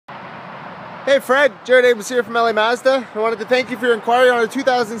Hey Fred, Jared Abrams here from LA Mazda. I wanted to thank you for your inquiry on a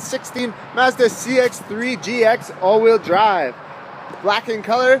 2016 Mazda CX-3 GX all-wheel drive. Black in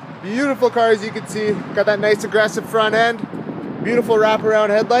color, beautiful car as you can see. Got that nice aggressive front end, beautiful wraparound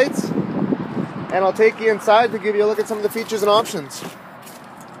headlights. And I'll take you inside to give you a look at some of the features and options.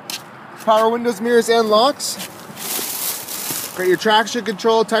 Power windows, mirrors, and locks. Got your traction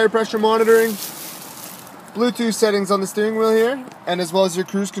control, tire pressure monitoring, Bluetooth settings on the steering wheel here, and as well as your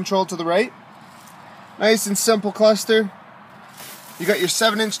cruise control to the right. Nice and simple cluster. You got your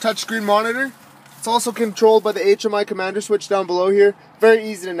 7-inch touchscreen monitor. It's also controlled by the HMI commander switch down below here. Very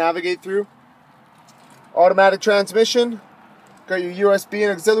easy to navigate through. Automatic transmission. Got your USB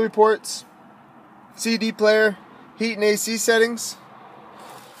and auxiliary ports. CD player, heat and AC settings.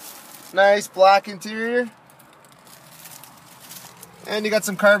 Nice black interior. And you got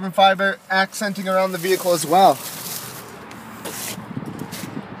some carbon fiber accenting around the vehicle as well.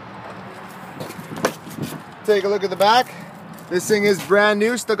 Take a look at the back. This thing is brand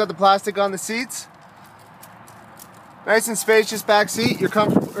new, still got the plastic on the seats. Nice and spacious back seat. Your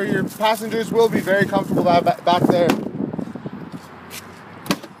passengers will be very comfortable back there.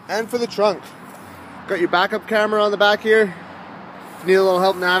 And for the trunk, got your backup camera on the back here. If you need a little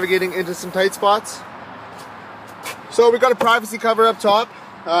help navigating into some tight spots. So we got a privacy cover up top.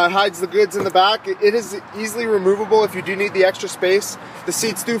 Hides the goods in the back. It is easily removable if you do need the extra space. The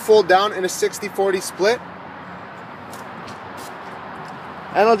seats do fold down in a 60-40 split.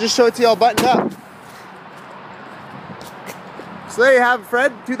 And I'll just show it to you all buttoned up. So there you have it,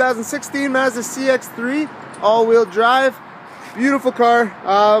 Fred. 2016 Mazda CX-3 all-wheel drive. Beautiful car.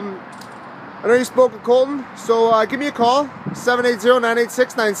 I know you spoke with Colton, so give me a call,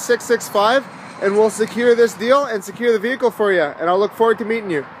 780-986-9665, and we'll secure this deal and secure the vehicle for you. And I'll look forward to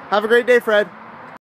meeting you. Have a great day, Fred.